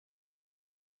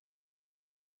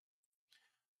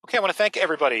Okay, I want to thank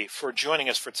everybody for joining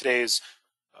us for today's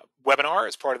webinar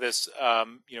as part of this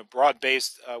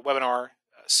broad-based webinar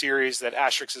series that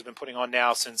Astrix has been putting on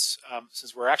now since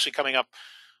we're actually coming up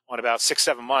on about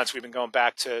 6-7 months. We've been going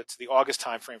back to the August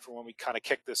timeframe for when we kind of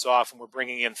kicked this off, and we're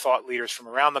bringing in thought leaders from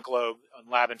around the globe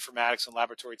on lab informatics and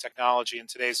laboratory technology. And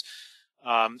today's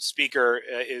speaker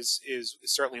is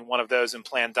certainly one of those in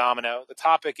Plan Domino. The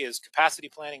topic is capacity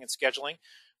planning and scheduling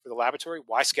for the laboratory.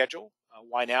 Why schedule?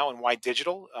 Why now and why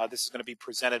digital? This is going to be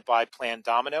presented by Plan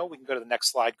Domino. We can go to the next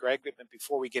slide, Greg. But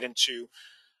before we get into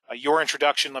your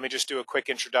introduction, let me just do a quick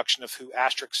introduction of who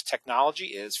Astrix Technology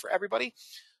is for everybody,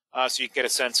 so you can get a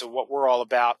sense of what we're all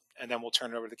about, and then we'll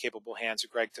turn it over to the capable hands of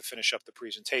Greg to finish up the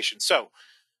presentation. So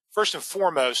first and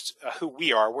foremost, who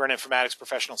we are. We're an informatics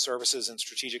professional services and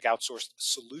strategic outsourced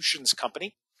solutions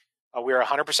company. We are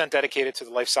 100% dedicated to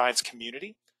the life science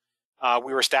community.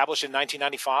 We were established in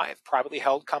 1995, privately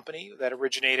held company that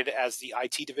originated as the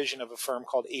IT division of a firm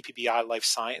called APBI Life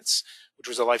Science, which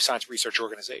was a life science research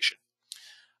organization.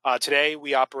 Today,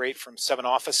 we operate from 7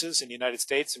 offices in the United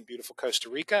States in beautiful Costa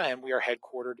Rica, and we are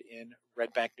headquartered in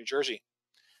Red Bank, New Jersey.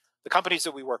 The companies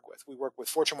that we work with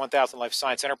Fortune 1000 life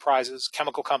science enterprises,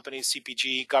 chemical companies,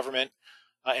 CPG, government,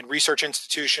 and research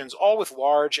institutions, all with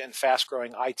large and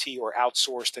fast-growing IT or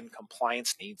outsourced and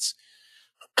compliance needs.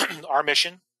 Our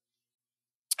mission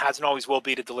has and always will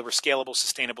be to deliver scalable,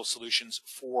 sustainable solutions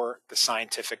for the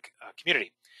scientific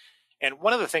community. And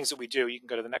one of the things that we do, you can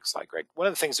go to the next slide, Greg, one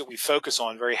of the things that we focus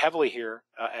on very heavily here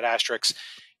at Astrix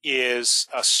is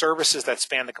services that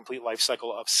span the complete life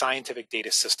cycle of scientific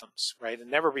data systems, right? And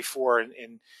never before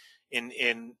in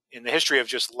the history of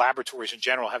just laboratories in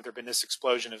general have there been this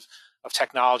explosion of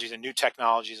technologies and new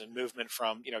technologies and movement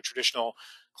from traditional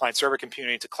client server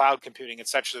computing to cloud computing, et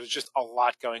cetera. There's just a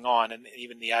lot going on, and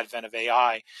even the advent of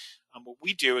AI. What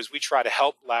we do is we try to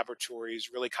help laboratories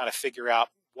really kind of figure out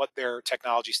what their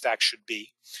technology stack should be.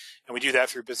 And we do that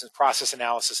through business process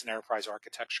analysis and enterprise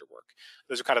architecture work.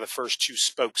 Those are kind of the first 2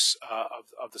 spokes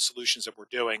of the solutions that we're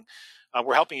doing.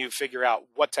 We're helping you figure out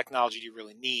what technology do you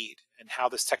really need and how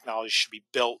this technology should be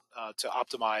built to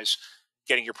optimize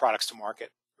getting your products to market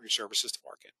or your services to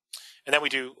market. And then we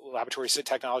do laboratory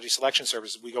technology selection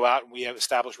services. We go out and we have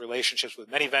established relationships with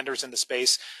many vendors in the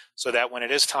space so that when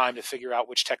it is time to figure out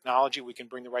which technology, we can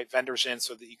bring the right vendors in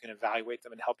so that you can evaluate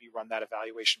them and help you run that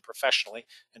evaluation professionally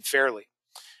and fairly.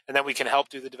 And then we can help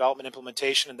do the development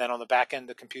implementation, and then on the back end,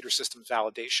 the computer systems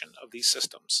validation of these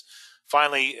systems.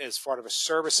 Finally, as part of a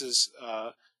services,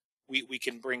 we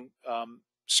can bring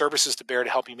services to bear to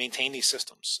help you maintain these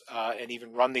systems and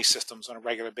even run these systems on a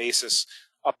regular basis,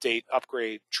 update,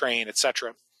 upgrade, train, et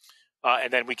cetera.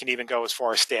 And then we can even go as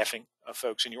far as staffing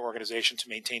folks in your organization to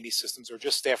maintain these systems or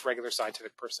just staff regular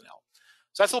scientific personnel.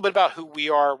 So that's a little bit about who we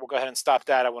are. We'll go ahead and stop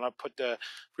that. I want to put the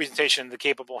presentation in the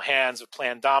capable hands of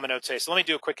Plan Domino today. So let me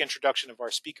do a quick introduction of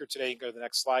our speaker today. You can go to the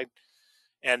next slide.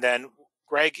 And then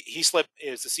Greg Heaslip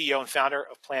is the CEO and founder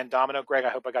of Plan Domino. Greg, I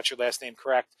hope I got your last name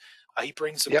correct. He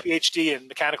brings a PhD in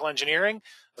mechanical engineering,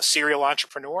 a serial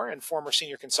entrepreneur, and former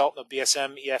senior consultant of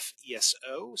BSM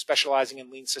EFESO, specializing in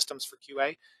lean systems for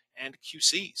QA and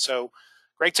QC. So,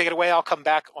 Greg, take it away. I'll come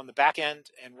back on the back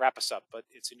end and wrap us up, but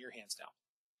it's in your hands now.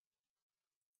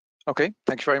 Okay,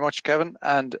 thank you very much, Kevin,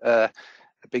 and a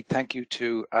big thank you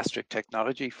to Astrix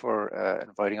Technology for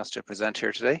inviting us to present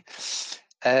here today.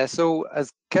 So,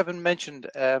 as Kevin mentioned,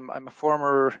 I'm a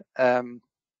former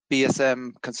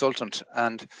BSM consultant,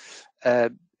 and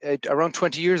around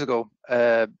 20 years ago,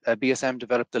 BSM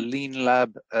developed the Lean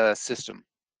Lab system.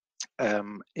 They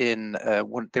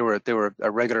were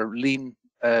a regular lean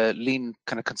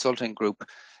kind of consulting group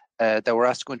that were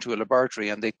asked to go into a laboratory,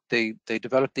 and they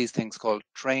developed these things called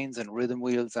trains and rhythm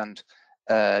wheels and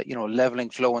leveling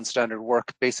flow and standard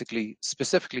work, basically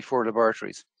specifically for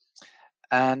laboratories.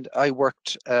 And I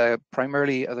worked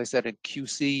primarily, as I said, in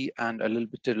QC and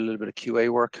did a little bit of QA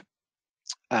work.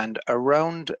 And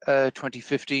around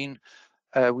 2015,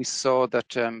 we saw that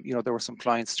there were some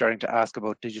clients starting to ask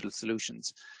about digital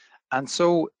solutions. And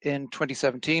so in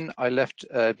 2017, I left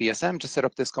BSM to set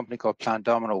up this company called Plan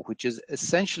Domino, which is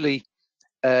essentially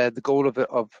the goal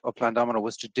of Plan Domino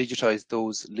was to digitize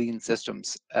those lean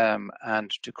systems and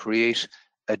to create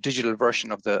a digital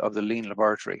version of the lean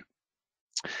laboratory.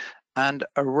 And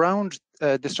around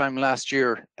this time last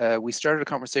year, we started a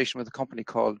conversation with a company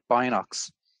called Binox.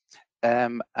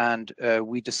 And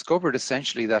we discovered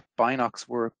essentially that Binox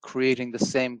were creating the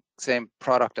same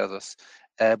product as us,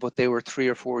 but they were 3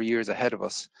 or 4 years ahead of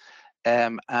us.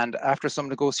 And after some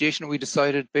negotiation, we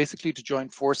decided basically to join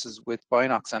forces with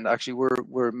Binox. And actually,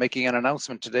 we're making an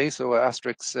announcement today. So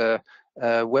Astrix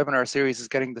webinar series is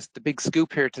getting the big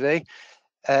scoop here today.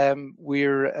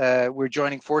 we're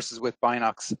joining forces with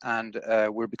Binox, and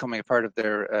we're becoming a part of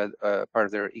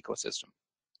their ecosystem.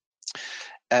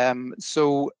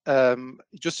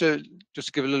 Just to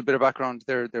give a little bit of background,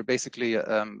 they're basically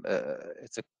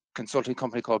it's a consulting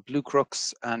company called Blue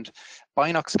Crux, and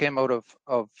Binox came out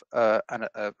of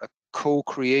a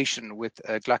co-creation with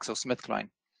GlaxoSmithKline.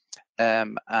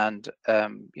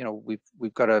 You know,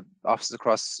 we've got offices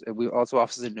across. We also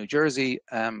offices in New Jersey,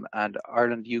 and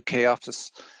Ireland, UK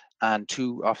office, and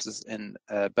 2 offices in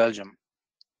Belgium.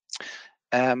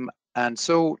 And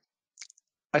so,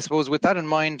 I suppose with that in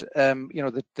mind, you know,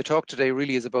 the talk today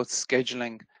really is about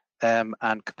scheduling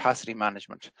and capacity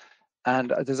management.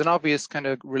 And there's an obvious kind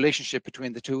of relationship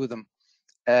between the two of them.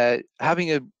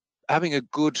 Having a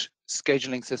good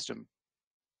scheduling system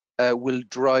will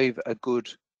drive a good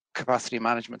capacity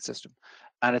management system.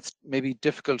 And it's maybe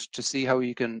difficult to see how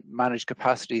you can manage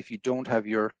capacity if you don't have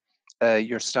your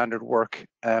standard work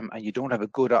and you don't have a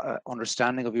good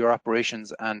understanding of your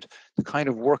operations and the kind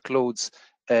of workloads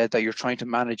that you're trying to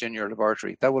manage in your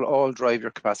laboratory. That will all drive your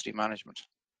capacity management.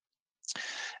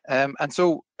 And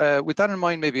so with that in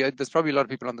mind, maybe there's probably a lot of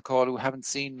people on the call who haven't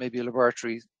seen maybe a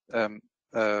laboratory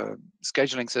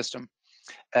scheduling system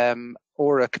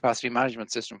or a capacity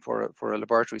management system for a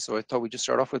laboratory. So I thought we'd just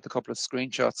start off with a couple of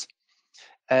screenshots.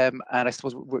 And I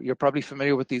suppose you're probably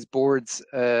familiar with these boards,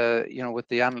 you know, with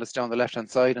the analysts down the left-hand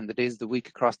side and the days of the week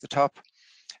across the top.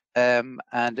 And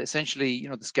essentially, you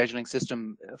know, the scheduling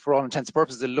system, for all intents and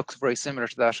purposes, it looks very similar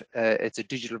to that. It's a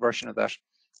digital version of that.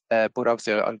 But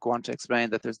obviously, I'll go on to explain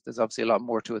that there's obviously a lot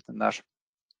more to it than that.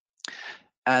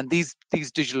 And these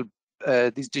digital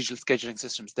scheduling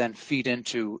systems then feed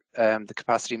into the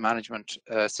capacity management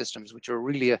systems, which are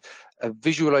really a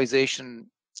visualization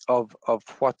of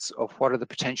what are the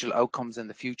potential outcomes in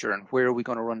the future and where are we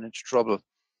going to run into trouble.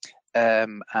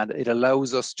 And it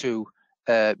allows us to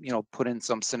you know, put in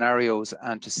some scenarios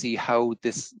and to see how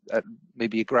this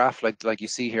maybe a graph like you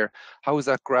see here, how is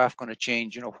that graph going to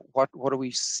change? You know, what are we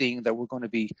seeing that we're going to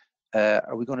be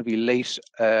are we going to be late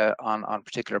on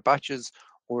particular batches,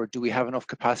 or do we have enough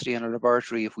capacity in a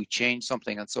laboratory if we change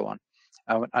something, and so on.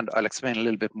 And I'll explain a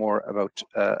little bit more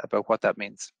about what that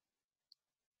means.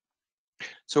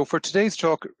 So for today's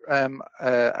talk,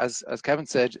 as Kevin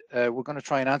said, we're going to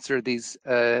try and answer these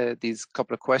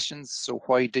couple of questions. So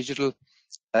why digital?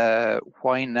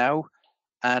 Why now?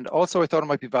 And also I thought it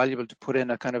might be valuable to put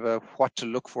in a kind of a what to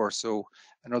look for. So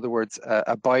in other words,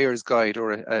 a buyer's guide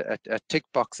or a tick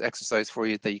box exercise for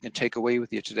you that you can take away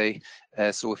with you today.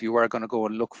 So if you are going to go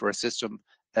and look for a system,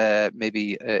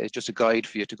 maybe it's just a guide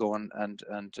for you to go and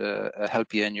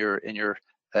help you in your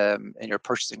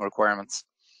purchasing requirements.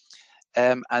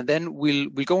 And then we'll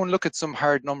go and look at some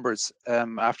hard numbers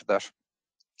after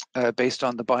that, based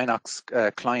on the Binox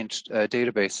client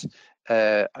database.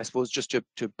 I suppose just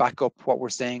to back up what we're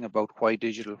saying about why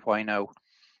digital, why now,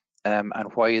 and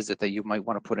why is it that you might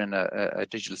want to put in a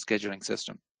digital scheduling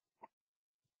system.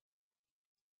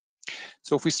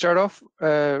 So if we start off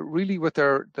really with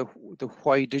the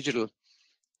why digital,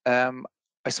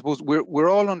 I suppose we're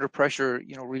all under pressure,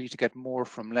 you know, really to get more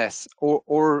from less,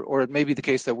 or it may be the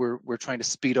case that we're trying to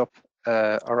speed up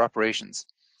our operations.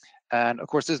 And of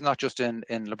course, this is not just in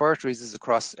laboratories, this is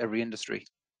across every industry.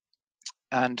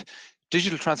 And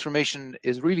digital transformation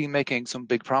is really making some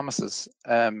big promises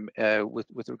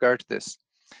with regard to this.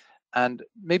 And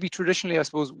maybe traditionally, I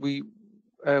suppose we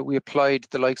applied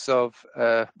the likes of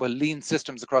well, lean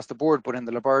systems across the board, but in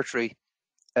the laboratory,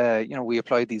 you know, we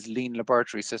applied these lean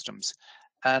laboratory systems.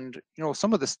 And you know,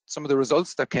 some of the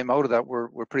results that came out of that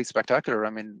were pretty spectacular. I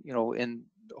mean, you know, in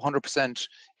 100%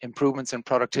 improvements in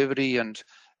productivity, and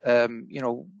you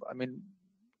know, I mean,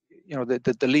 you know,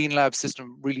 the lean lab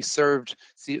system really served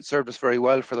us very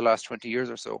well for the last 20 years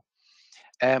or so.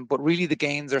 But really, the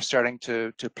gains are starting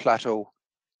to plateau.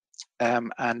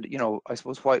 And you know, I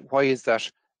suppose why is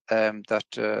that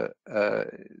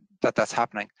that's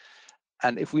happening?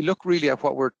 And if we look really at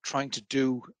what we're trying to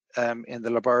do in the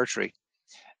laboratory,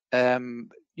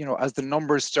 you know, as the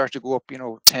numbers start to go up, you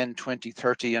know, 10, 20,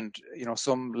 30, and you know,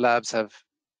 some labs have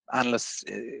analysts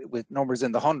with numbers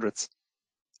in the hundreds.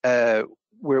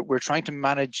 We're trying to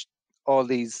manage all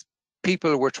these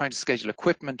people. We're trying to schedule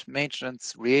equipment,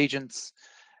 maintenance, reagents.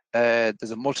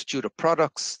 There's a multitude of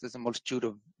products. There's a multitude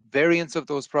of variants of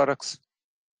those products.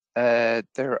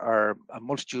 There are a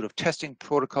multitude of testing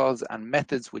protocols and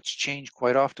methods which change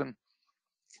quite often.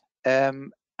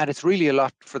 And it's really a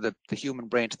lot for the human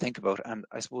brain to think about. And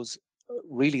I suppose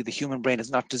really the human brain is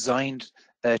not designed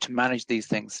to manage these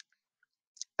things.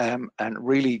 And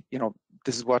really, you know,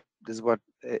 this is what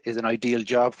is an ideal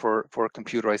job for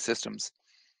computerized systems.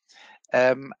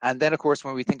 And then, of course,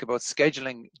 when we think about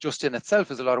scheduling, just in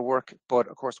itself is a lot of work, but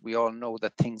of course, we all know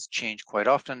that things change quite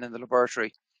often in the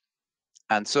laboratory.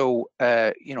 And so,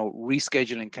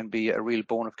 rescheduling can be a real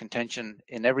bone of contention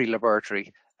in every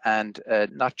laboratory, and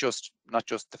not just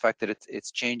the fact that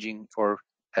it's changing or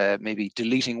maybe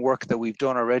deleting work that we've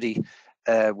done already,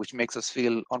 which makes us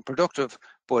feel unproductive,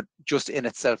 but just in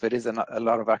itself, it is a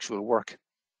lot of actual work.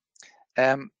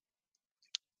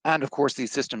 And of course,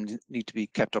 these systems need to be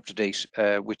kept up to date,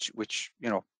 which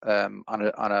on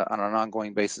an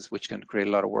ongoing basis, which can create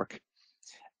a lot of work.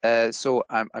 So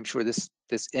I'm sure this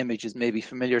image is maybe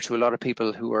familiar to a lot of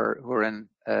people who are in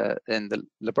the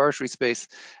laboratory space.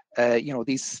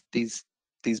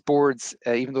 These boards,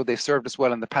 even though they've served us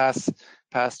well in the past,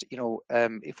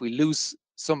 if we lose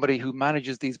somebody who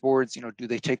manages these boards, do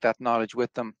they take that knowledge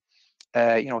with them?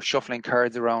 Shuffling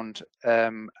cards around,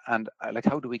 and like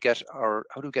how do we get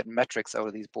metrics out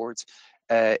of these boards?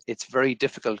 It's very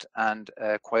difficult, and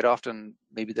quite often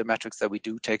maybe the metrics that we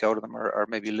do take out of them are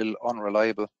maybe a little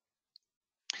unreliable.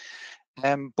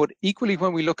 But equally,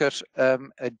 when we look at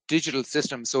a digital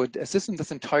system, so a system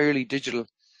that's entirely digital,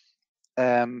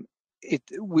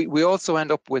 we also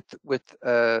end up with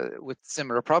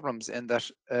similar problems in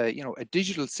that a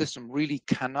digital system really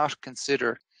cannot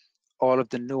consider all of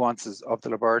the nuances of the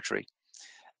laboratory,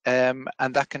 and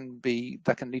that can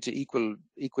lead to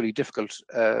equally difficult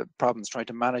problems trying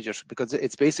to manage it, because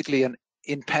it's basically an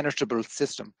impenetrable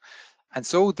system. And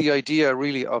so the idea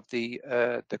really of the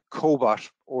cobot,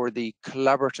 or the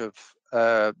collaborative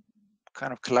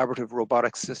kind of collaborative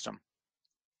robotics system,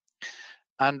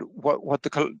 and what the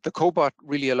cobot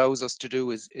really allows us to do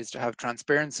is to have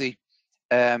transparency,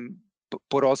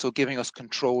 but also giving us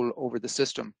control over the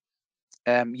system.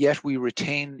 Yet we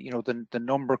retain, the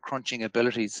number crunching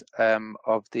abilities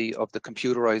of the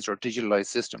computerized or digitalized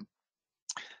system.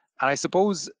 And I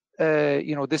suppose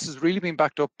this has really been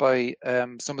backed up by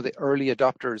some of the early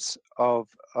adopters of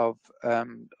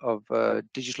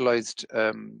digitalized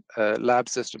lab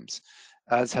systems,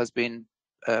 as has been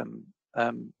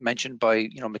mentioned by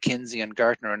McKinsey and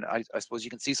Gartner. And I suppose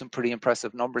you can see some pretty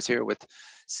impressive numbers here, with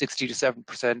 60 to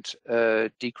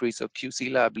 7% decrease of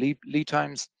QC lab lead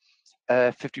times,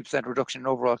 50% reduction in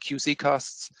overall QC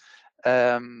costs,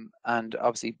 and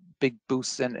obviously big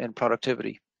boosts in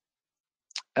productivity.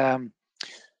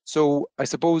 So I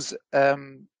suppose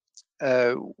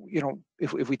if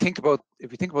we think about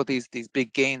these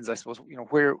big gains, I suppose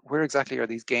where exactly are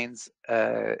these gains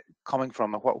coming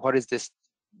from, and what is this?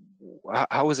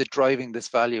 How is it driving this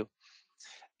value?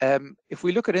 If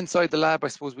we look at inside the lab, I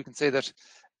suppose we can say that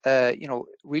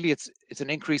really it's an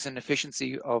increase in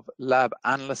efficiency of lab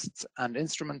analysts and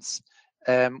instruments.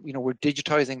 We're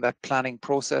digitizing that planning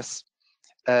process,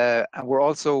 and we're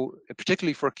also,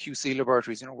 particularly for QC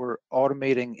laboratories, we're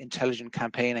automating intelligent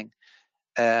campaigning,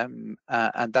 and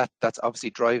that's obviously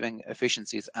driving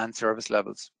efficiencies and service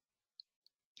levels.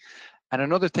 And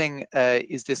another thing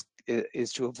is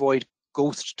to avoid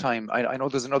ghost time. I know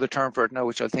there's another term for it now,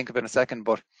 which I'll think of in a second,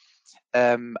 but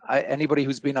anybody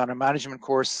who's been on a management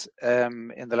course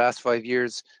in the last 5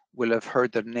 years will have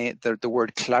heard the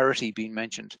word clarity being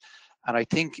mentioned. And I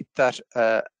think that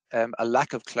a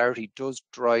lack of clarity does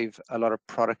drive a lot of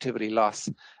productivity loss.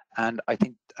 And I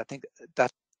think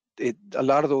that a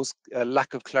lot of those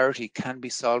lack of clarity can be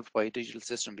solved by a digital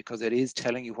system, because it is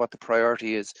telling you what the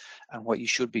priority is and what you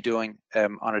should be doing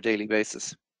on a daily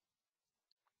basis.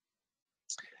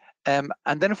 And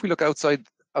then if we look outside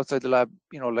the lab,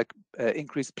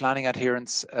 increased planning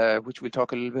adherence, which we'll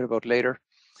talk a little bit about later,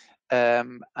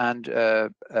 and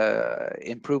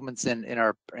improvements in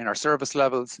our service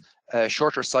levels,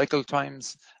 shorter cycle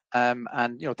times, and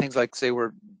things like, say,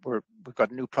 we've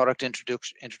got new product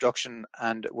introduction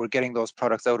and we're getting those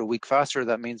products out a week faster.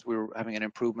 That means we're having an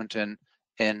improvement in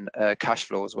cash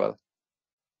flow as well.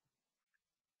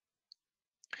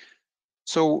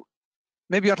 So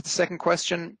maybe on to the second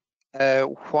question.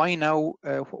 Why now?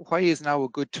 Why is now a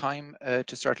good time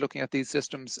to start looking at these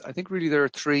systems? I think really there are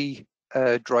three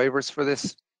drivers for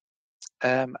this,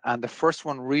 and the first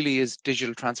one really is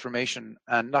digital transformation,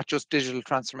 and not just digital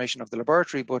transformation of the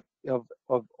laboratory, but of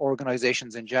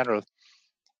organizations in general.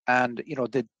 And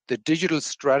the digital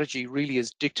strategy really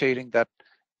is dictating that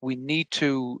we need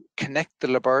to connect the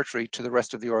laboratory to the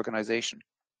rest of the organization,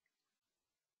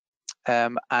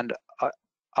 and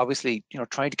obviously,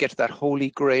 trying to get to that holy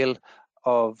grail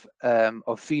of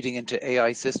feeding into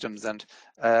AI systems. And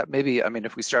maybe,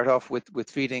 if we start off with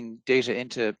feeding data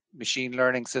into machine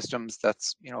learning systems,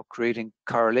 that's creating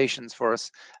correlations for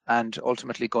us, and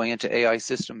ultimately going into AI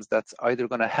systems that's either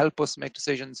going to help us make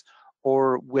decisions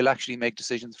or will actually make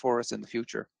decisions for us in the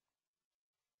future.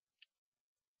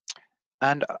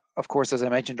 And of course, as I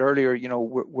mentioned earlier,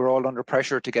 we're all under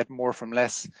pressure to get more from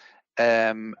less.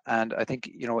 And I think,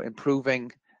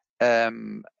 improving,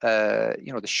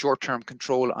 the short-term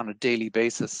control on a daily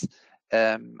basis.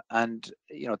 And,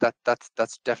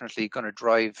 that's definitely going to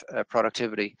drive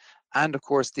productivity. And of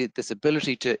course, this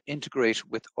ability to integrate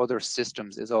with other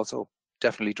systems is also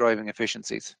definitely driving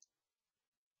efficiencies.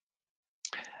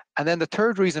 And then the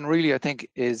third reason really, I think,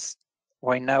 is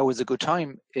why now is a good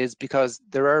time is because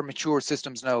there are mature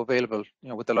systems now available,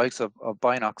 with the likes of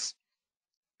Binox.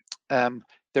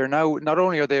 They're now, not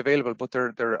only are they available, but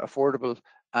they're affordable,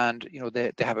 and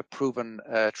they have a proven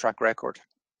track record.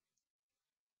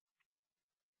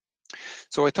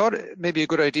 So I thought it may be a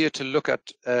good idea to look at,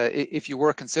 if you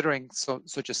were considering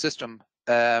such a system,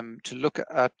 to look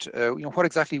at, what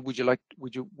exactly would you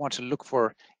want to look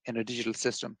for in a digital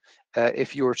system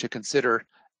if you were to consider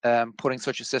putting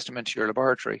such a system into your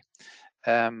laboratory.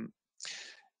 I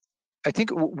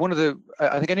think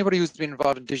I think anybody who's been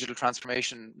involved in digital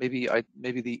transformation, maybe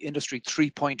the industry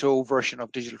 3.0 version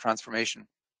of digital transformation.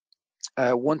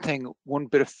 One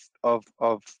bit of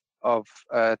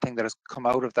thing that has come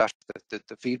out of that,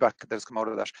 the feedback that has come out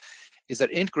of that, is that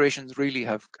integrations really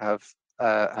have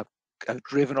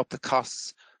driven up the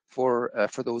costs for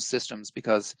those systems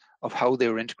because of how they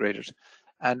were integrated.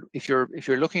 And if you're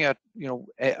looking at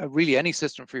really any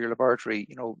system for your laboratory,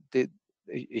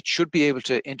 it should be able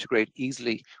to integrate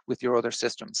easily with your other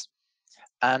systems.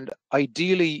 And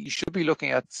ideally, you should be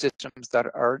looking at systems that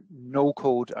are no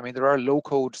code. I mean, there are low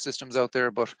code systems out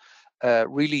there, but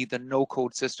really the no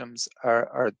code systems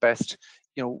are best.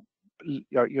 Your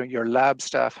lab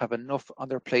staff have enough on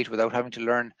their plate without having to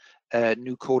learn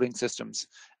new coding systems.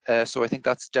 So I think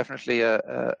that's definitely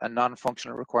a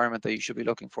non-functional requirement that you should be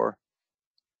looking for.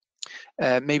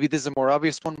 Maybe this is a more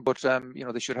obvious one, but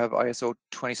they should have ISO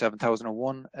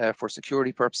 27001 for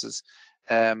security purposes.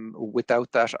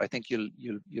 Without that, I think you'll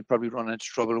probably run into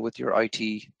trouble with your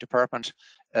IT department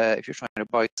if you're trying to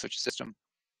buy such a system.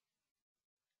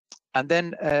 And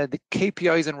then the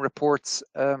KPIs and reports,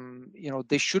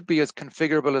 they should be as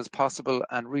configurable as possible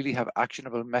and really have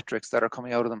actionable metrics that are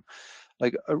coming out of them.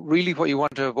 Like really what you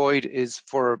want to avoid is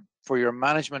for your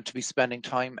management to be spending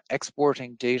time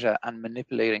exporting data and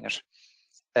manipulating it.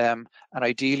 And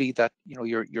ideally that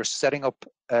you're setting up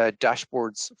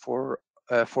dashboards for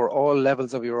all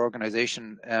levels of your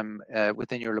organization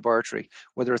within your laboratory,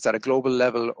 whether it's at a global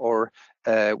level or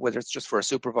whether it's just for a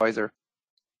supervisor.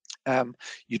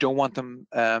 You don't want them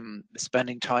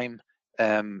spending time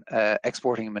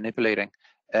exporting and manipulating.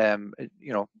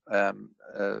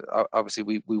 Obviously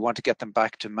we want to get them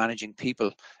back to managing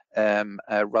people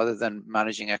rather than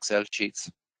managing Excel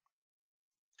sheets.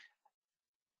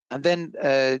 And then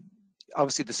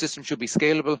obviously the system should be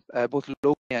scalable both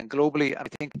locally and globally. And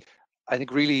I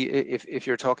think really if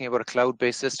you're talking about a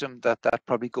cloud-based system, that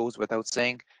probably goes without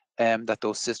saying, that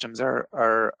those systems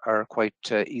are quite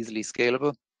easily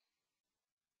scalable.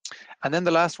 And then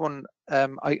the last one,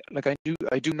 I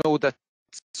do know that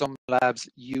some labs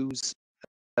use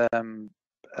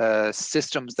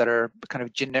systems that are kind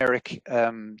of generic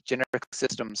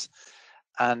systems,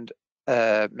 and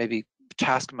maybe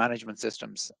task management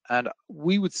systems. And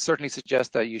we would certainly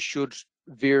suggest that you should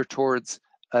veer towards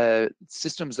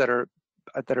systems that are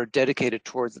dedicated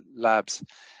towards labs.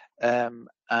 And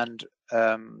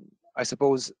I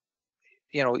suppose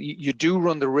you do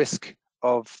run the risk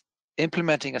of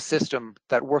implementing a system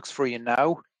that works for you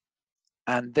now,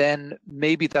 and then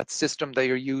maybe that system that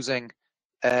you're using,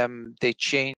 they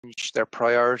change their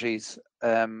priorities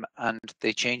and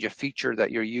they change a feature that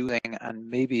you're using, and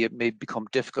maybe it may become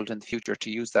difficult in the future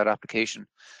to use that application.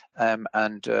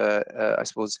 I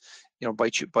suppose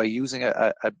by using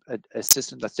a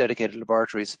system that's dedicated to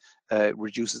laboratories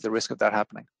reduces the risk of that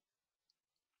happening.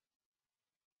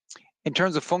 In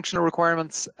terms of functional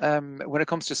requirements, when it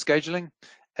comes to scheduling,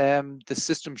 the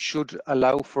system should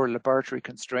allow for laboratory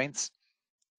constraints.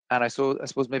 And I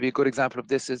suppose maybe a good example of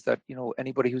this is that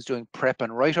anybody who's doing prep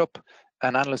and write-up,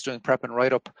 an analyst doing prep and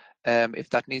write-up, if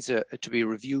that needs to be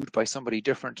reviewed by somebody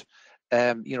different,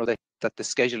 that the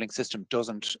scheduling system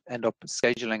doesn't end up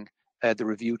scheduling the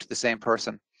review to the same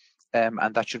person,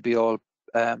 and that should be all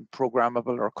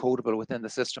programmable or codable within the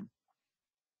system.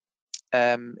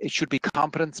 It should be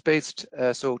competence-based,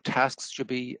 so tasks should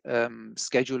be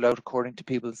scheduled out according to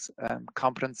people's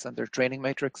competence and their training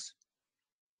matrix.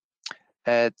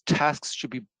 Tasks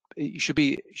should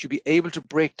be able to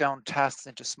break down tasks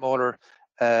into smaller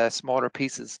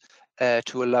pieces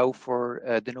to allow for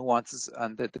the nuances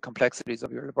and the complexities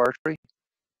of your laboratory.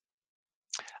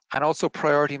 And also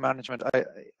priority management.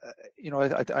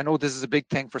 I know this is a big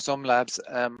thing for some labs,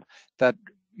 that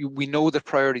we know that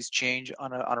priorities change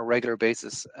on a regular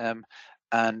basis, and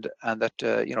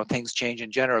that you know, things change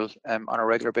in general on a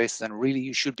regular basis, and really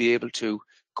you should be able to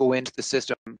go into the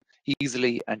system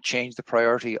easily and change the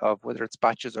priority of whether it's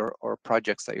batches or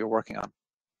projects that you're working on.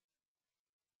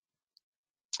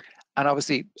 And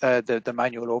obviously the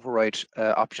manual override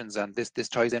options, and this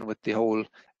ties in with the whole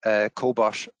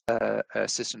cobot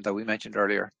system that we mentioned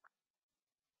earlier.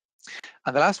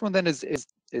 And the last one then is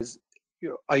you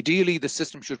know, ideally the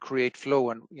system should create flow.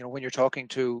 And you know, when you're talking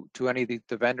to any of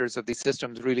the vendors of these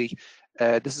systems, really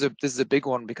this is a big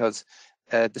one, because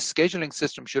the scheduling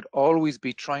system should always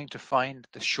be trying to find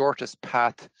the shortest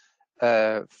path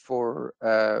for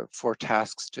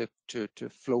tasks to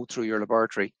flow through your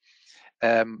laboratory.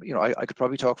 You know, I could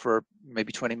probably talk for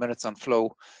maybe 20 minutes on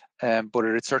flow, but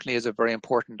it certainly is a very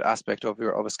important aspect of a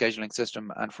scheduling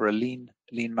system, and for a lean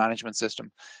management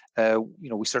system. You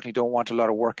know, we certainly don't want a lot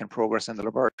of work in progress in the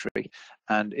laboratory,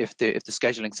 and if the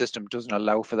scheduling system doesn't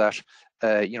allow for that,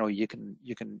 you know, you can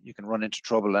run into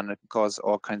trouble, and it can cause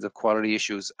all kinds of quality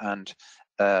issues and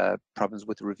problems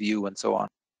with review and so on.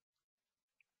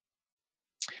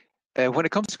 When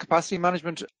it comes to capacity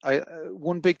management,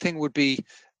 one big thing would be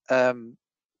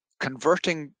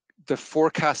converting the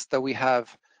forecast that we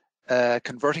have,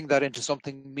 converting that into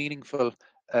something meaningful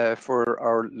for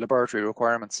our laboratory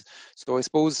requirements. So I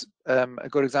suppose a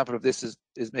good example of this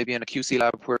is maybe in a QC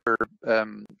lab where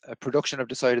a production have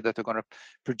decided that they're going to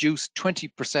produce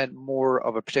 20% more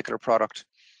of a particular product.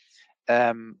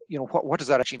 You know, what does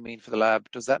that actually mean for the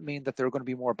lab? Does that mean that there are going to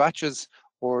be more batches,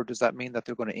 or does that mean that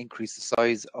they're going to increase the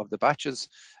size of the batches?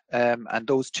 And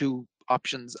those two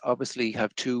options obviously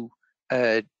have two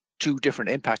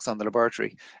different impacts on the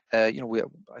laboratory. You know,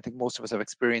 I think most of us have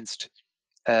experienced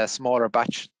smaller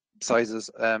batch sizes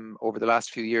over the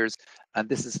last few years, and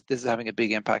this is having a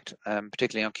big impact,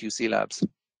 particularly on QC labs.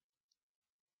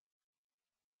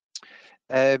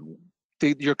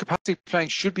 Your capacity planning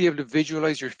should be able to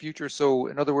visualize your future. So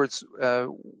in other words,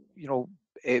 you know,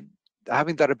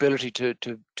 having that ability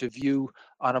to view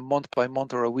on a month by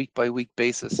month or a week by week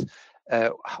basis,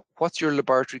 what's your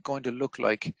laboratory going to look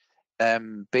like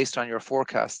based on your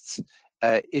forecasts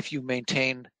if you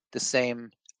maintain the same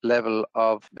level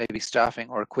of maybe staffing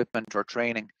or equipment or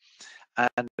training.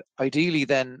 And ideally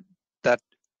then, that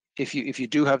if you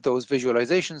do have those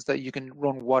visualizations, that you can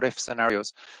run what if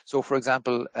scenarios. So for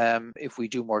example, if we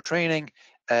do more training,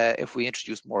 if we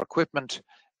introduce more equipment,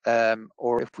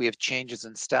 or if we have changes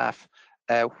in staff,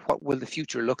 what will the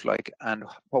future look like, and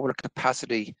what will our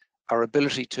capacity, our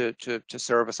ability to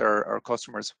service our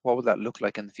customers, what will that look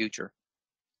like in the future?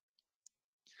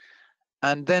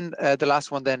 And then the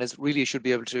last one then is really you should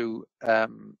be able to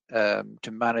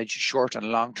manage short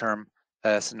and long-term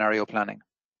scenario planning.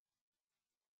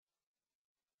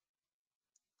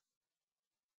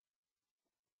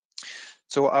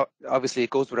 So obviously it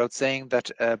goes without saying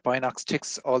that Binox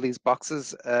ticks all these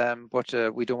boxes, but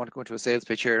we don't want to go into a sales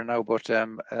pitch here now, but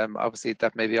obviously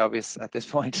that may be obvious at this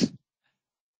point.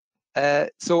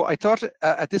 So I thought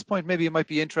at this point maybe it might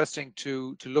be interesting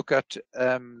to look at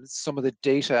some of the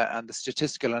data and the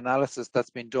statistical analysis that's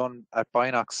been done at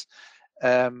Binox.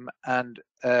 And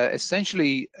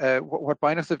essentially what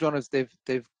Binox have done is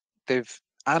they've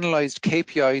analyzed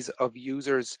KPIs of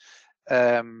users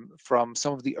from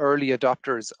some of the early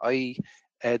adopters, i.e.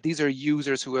 These are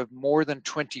users who have more than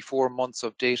 24 months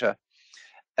of data.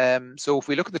 So if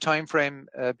we look at the time frame,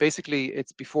 basically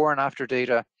it's before and after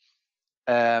data,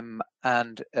 and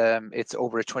it's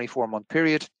over a 24-month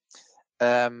period.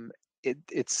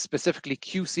 It's specifically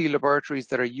QC laboratories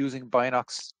that are using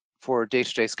Binox for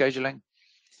day-to-day scheduling,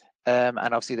 and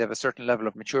obviously they have a certain level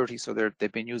of maturity, so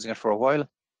they've been using it for a while.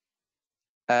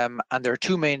 And there are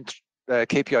two main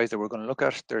KPIs that we're going to look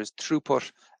at. There's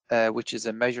throughput, which is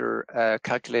a measure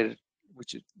calculated,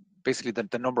 which is basically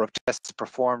the number of tests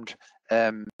performed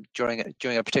during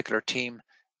a particular team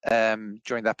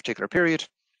during that particular period.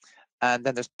 And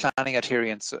then there's planning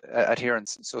adherence,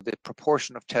 so the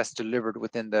proportion of tests delivered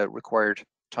within the required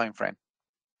time frame.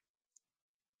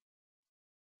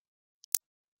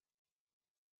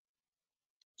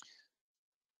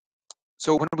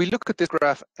 So when we look at this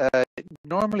graph,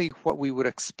 normally what we would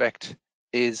expect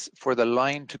is for the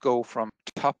line to go from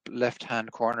top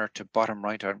left-hand corner to bottom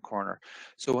right-hand corner.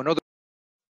 So in other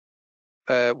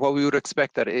what we would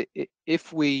expect that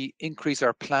if we increase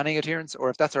our planning adherence, or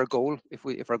if that's our goal,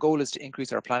 if our goal is to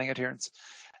increase our planning adherence,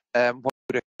 what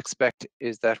we would expect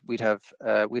is that we'd have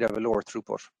a lower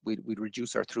throughput. We'd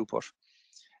reduce our throughput,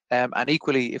 and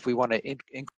equally, if we want to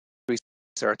increase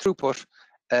our throughput,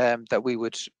 that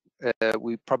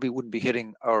we probably wouldn't be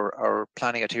hitting our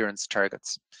planning adherence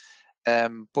targets.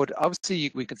 But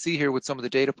obviously we can see here with some of the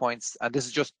data points, and this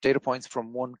is just data points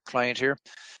from one client here.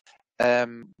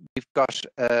 We've got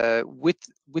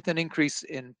with an increase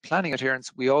in planning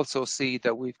adherence, we also see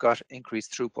that we've got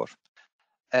increased throughput.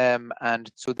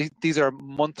 And so these are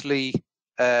monthly,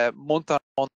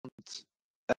 month-on-month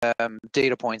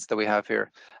data points that we have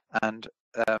here. And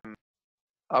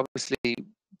obviously,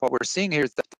 what we're seeing here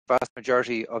is that the vast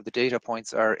majority of the data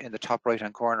points are in the top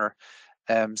right-hand corner.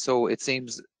 So it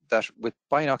seems that with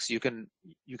Binox, you can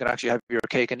actually have your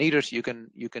cake and eat it. You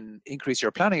can increase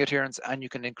your planning adherence and you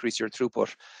can increase your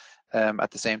throughput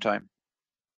at the same time.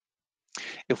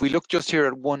 If we look just here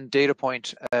at one data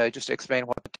point, just to explain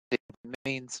what the data point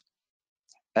means,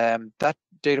 that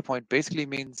data point basically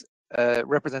means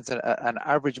represents an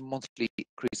average monthly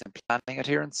increase in planning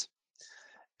adherence,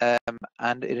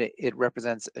 and it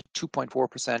represents a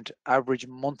 2.4% average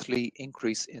monthly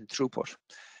increase in throughput.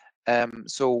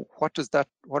 So what does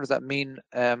that mean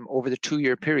over the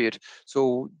 2-year period?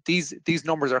 So these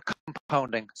numbers are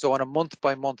compounding. So on a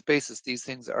month-by-month basis, these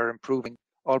things are improving,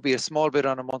 albeit a small bit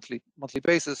on a monthly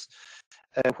basis.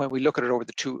 When we look at it over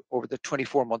the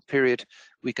 24-month period,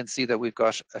 we can see that we've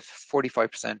got a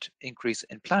 45% increase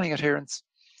in planning adherence,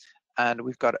 and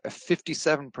we've got a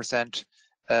 57%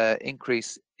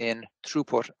 increase in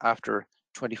throughput after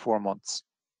 24 months.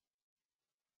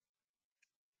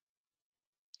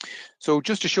 So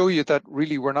just to show you that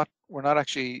really we're not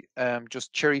actually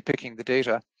just cherry picking the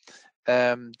data.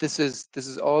 This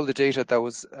is all the data that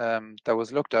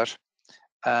was looked at,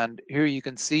 and here you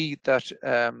can see that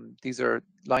these are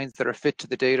lines that are fit to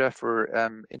the data for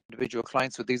individual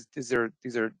clients. So these are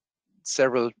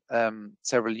several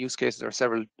use cases or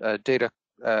several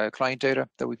client data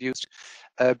that we've used.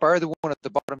 Bar the one at the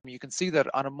bottom, you can see that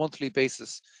on a monthly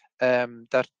basis,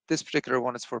 that this particular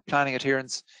one is for planning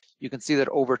adherence. You can see that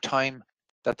over time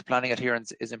that the planning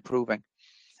adherence is improving,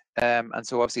 and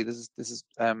so obviously this is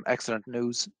excellent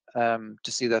news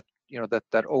to see that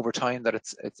that over time that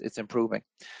it's improving.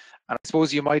 And I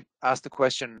suppose you might ask the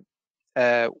question,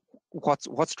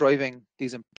 what's driving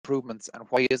these improvements, and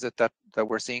why is it that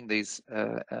we're seeing these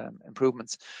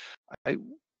improvements?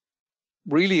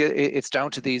 Really, it's down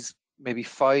to these maybe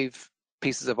 5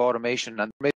 pieces of automation,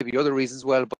 and maybe other reasons as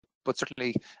well, but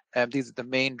certainly these are the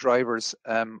main drivers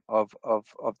of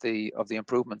the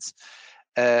improvements.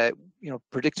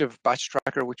 Predictive batch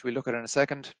tracker, which we'll look at in a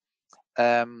second,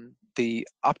 the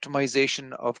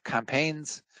optimization of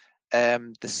campaigns,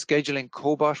 the scheduling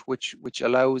cobot, which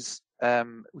allows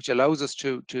us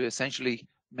to essentially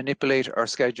manipulate our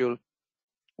schedule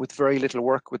with very little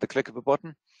work with the click of a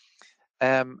button.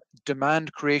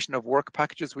 Demand creation of work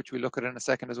packages, which we'll look at in a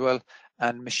second as well,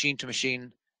 and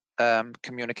machine-to-machine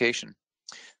communication.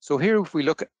 So here, if we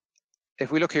look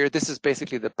here, this is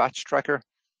basically the batch tracker.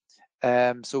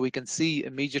 So we can see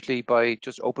immediately by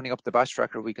just opening up the batch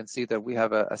tracker, we can see that we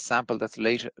have a sample that's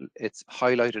late. It's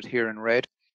highlighted here in red,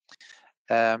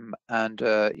 and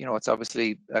it's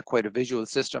obviously quite a visual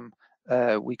system.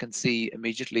 We can see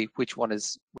immediately which one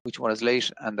is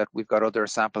late, and that we've got other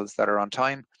samples that are on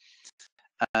time.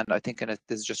 And I think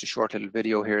this is just a short little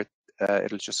video here.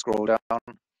 It'll just scroll down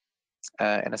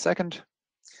in a second.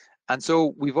 And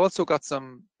so we've also got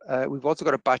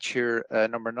a batch here,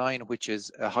 number 9, which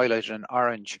is highlighted in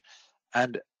orange.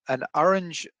 And an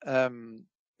orange in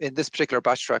this particular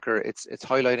batch tracker, it's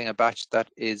highlighting a batch that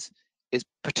is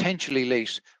potentially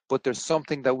late, but there's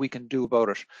something that we can do about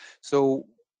it. So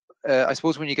I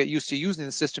suppose when you get used to using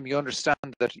the system, you understand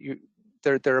that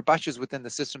there are batches within the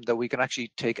system that we can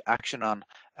actually take action on,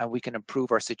 and we can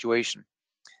improve our situation.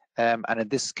 And in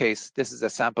this case, this is a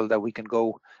sample that we can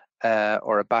go,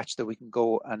 or a batch that we can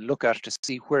go and look at to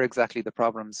see where exactly the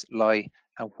problems lie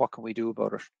and what can we do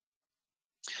about it.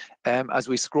 As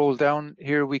we scroll down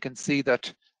here, we can see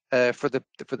that for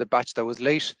the batch that was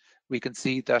late, we can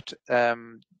see that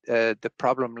the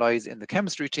problem lies in the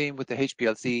chemistry team with the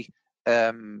HPLC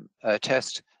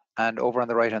test, and over on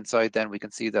the right hand side, then we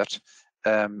can see that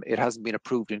it hasn't been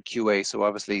approved in QA. So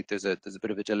obviously there's a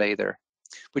bit of a delay there,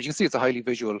 but you can see it's a highly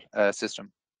visual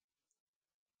system.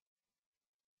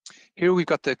 Here we've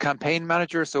got the campaign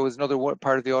manager, so it's another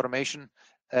part of the automation.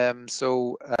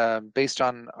 Based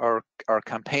on our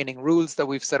campaigning rules that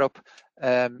we've set up,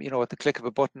 at the click of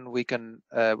a button, we can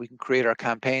create our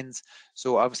campaigns.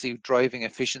 So obviously driving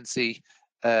efficiency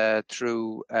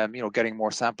through getting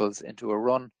more samples into a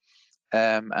run,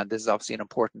 and this is obviously an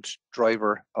important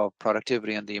driver of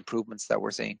productivity and the improvements that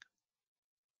we're seeing.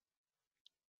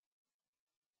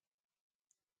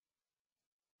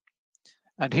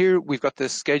 And here we've got the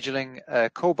scheduling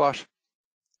cobot.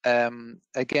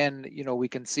 Again, we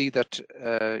can see that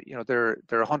there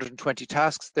are 120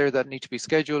 tasks there that need to be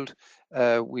scheduled.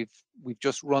 We've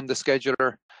just run the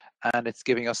scheduler, and it's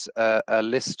giving us a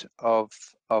list of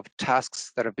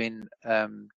tasks that have been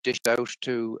dished out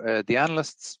to the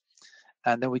analysts.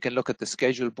 And then we can look at the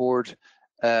schedule board.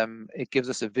 It gives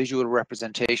us a visual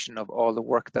representation of all the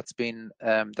work that's been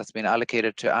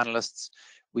allocated to analysts.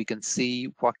 We can see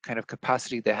what kind of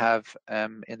capacity they have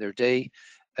in their day.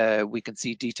 We can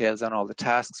see details on all the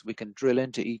tasks. We can drill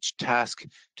into each task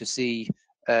to see,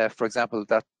 for example,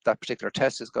 that particular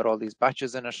test has got all these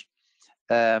batches in it,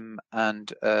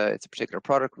 and it's a particular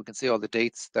product. We can see all the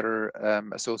dates that are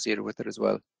associated with it as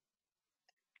well.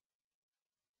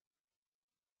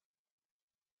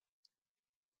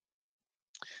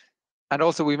 And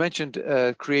also, we mentioned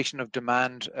creation of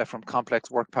demand from complex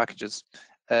work packages.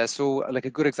 So like a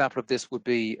good example of this would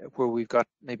be where we've got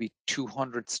maybe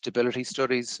 200 stability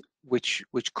studies, which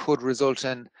could result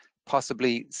in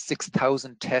possibly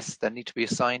 6,000 tests that need to be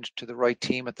assigned to the right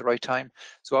team at the right time.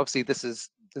 So obviously this is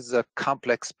a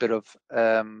complex bit of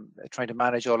trying to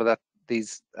manage all of that,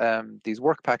 these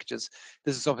work packages.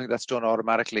 This is something that's done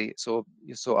automatically. So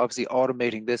obviously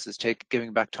automating this is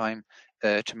giving back time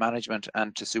to management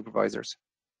and to supervisors.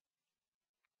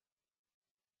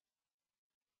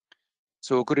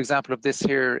 So a good example of this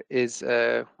here is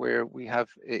where we have,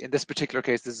 in this particular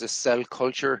case, this is a cell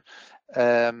culture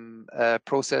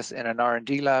process in an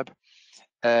R&D lab.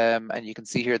 And you can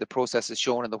see here the process is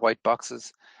shown in the white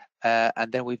boxes.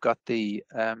 And then we've got the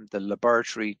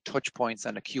laboratory touch points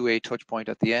and a QA touch point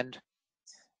at the end.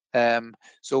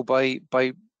 So by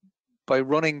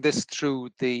running this through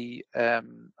the,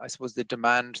 I suppose, the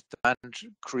demand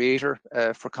creator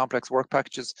for complex work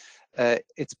packages,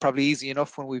 it's probably easy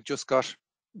enough when we've just got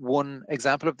one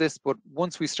example of this, but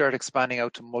once we start expanding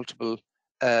out to multiple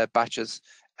batches,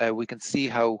 we can see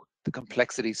how the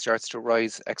complexity starts to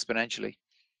rise exponentially.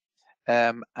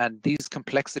 And these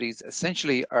complexities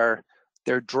essentially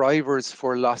they're drivers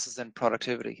for losses in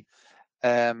productivity.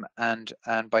 And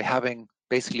by having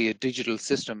basically a digital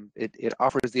system, it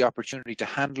offers the opportunity to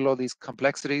handle all these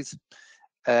complexities,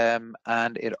 and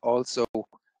it also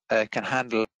can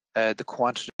handle the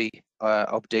quantity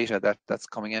of data that's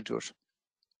coming into it.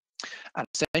 And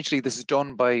essentially, this is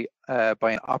done by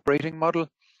an operating model,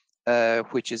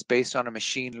 which is based on a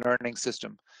machine learning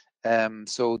system.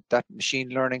 So that machine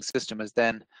learning system is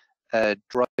then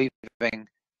driving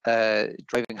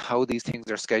how these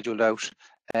things are scheduled out,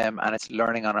 and it's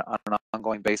learning on an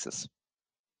ongoing basis.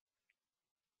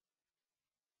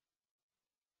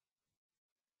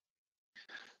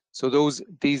 So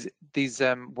these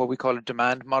what we call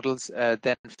demand models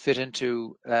then fit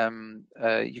into,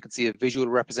 you can see a visual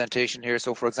representation here.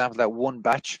 So for example, that one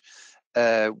batch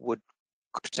would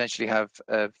potentially have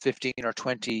 15 or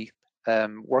 20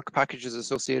 work packages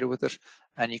associated with it,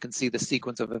 and you can see the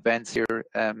sequence of events here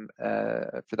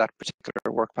for that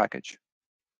particular work package.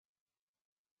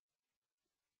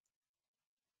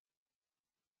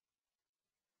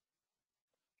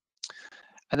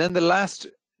 And then the last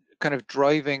kind of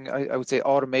driving, I would say,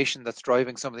 automation that's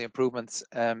driving some of the improvements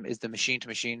is the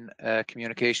machine-to-machine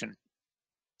communication.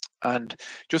 And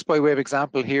just by way of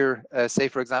example here, say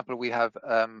for example, we have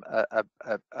a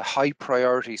high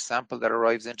priority sample that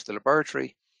arrives into the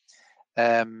laboratory,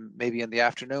 maybe in the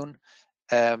afternoon.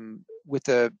 With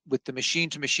the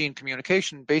machine-to-machine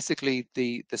communication, basically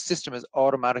the system is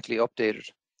automatically updated.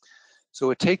 So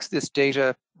it takes this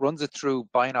data, runs it through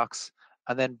Binox,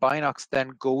 and then Binox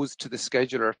then goes to the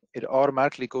scheduler. It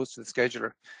automatically goes to the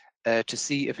scheduler to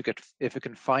see if it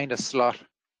can find a slot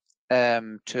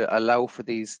to allow for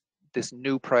this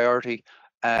new priority,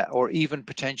 or even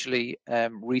potentially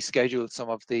reschedule some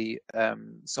of the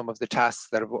tasks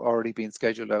that have already been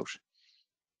scheduled out.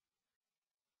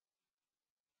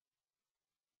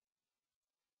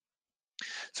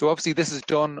 So obviously this is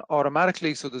done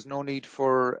automatically, so there's no need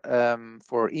for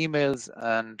emails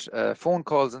and phone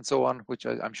calls and so on, which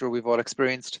I'm sure we've all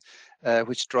experienced,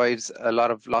 which drives a lot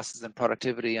of losses in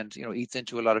productivity and eats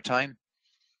into a lot of time.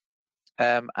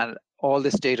 And all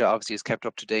this data obviously is kept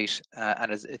up to date,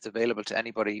 and it's available to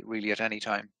anybody really at any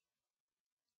time.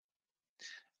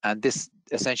 And this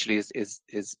essentially is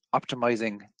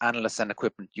optimizing analysts and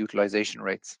equipment utilization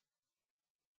rates.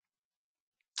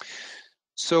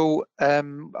 So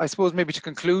I suppose maybe to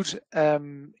conclude,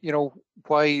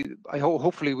 why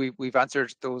hopefully we've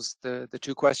answered the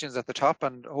two questions at the top,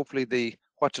 and hopefully the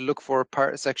what to look for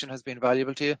part section has been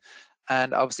valuable to you.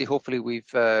 And obviously, hopefully, we've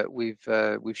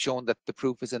shown that the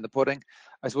proof is in the pudding.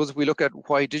 I suppose if we look at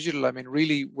why digital, I mean,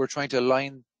 really, we're trying to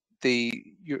align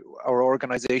our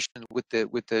organization with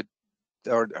the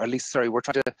or at least, sorry, we're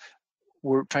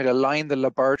trying to align the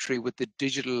laboratory with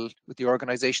the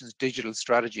organization's digital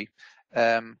strategy.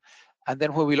 And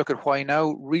then when we look at why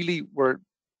now, really,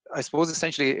 I suppose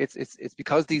essentially it's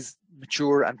because these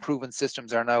mature and proven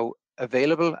systems are now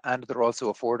available and they're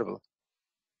also affordable.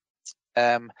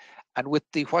 And with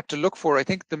the what to look for, I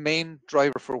think the main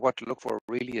driver for what to look for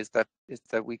really is that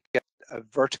we get a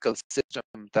vertical system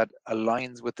that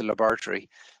aligns with the laboratory.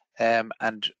 And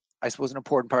I suppose an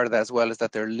important part of that as well is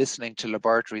that they're listening to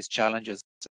laboratories' challenges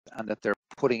and that they're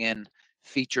putting in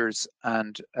features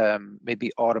and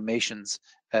maybe automations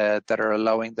that are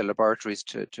allowing the laboratories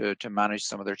to manage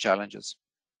some of their challenges.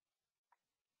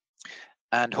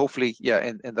 And hopefully, yeah,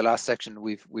 in the last section,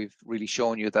 we've really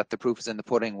shown you that the proof is in the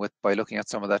pudding by looking at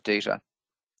some of that data.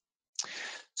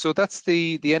 So that's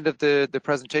the end of the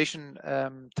presentation.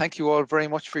 Thank you all very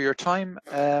much for your time.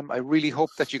 I really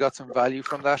hope that you got some value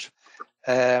from that.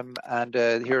 And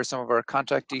here are some of our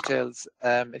contact details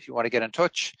if you want to get in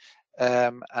touch.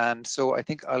 And so I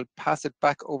think I'll pass it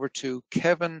back over to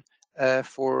Kevin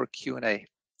for Q&A.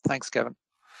 Thanks, Kevin.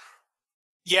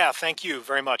 Yeah, thank you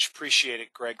very much. Appreciate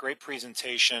it, Greg. Great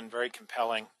presentation, very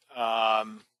compelling.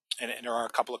 And there are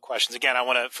a couple of questions. Again, I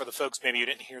want to, for the folks, maybe you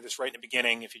didn't hear this right in the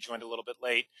beginning, if you joined a little bit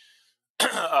late,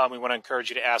 we want to encourage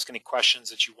you to ask any questions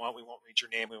that you want. We won't read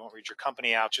your name. We won't read your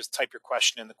company out. Just type your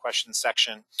question in the question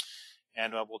section,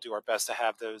 and we'll do our best to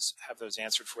have those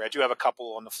answered for you. I do have a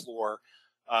couple on the floor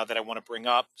that I want to bring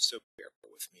up, so bear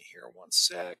with me here one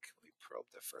sec. Let me probe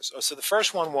the first. Oh, so the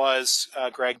first one was,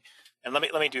 Greg, and let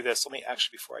me do this. Let me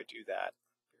actually, before I do that,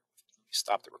 let me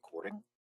stop the recording.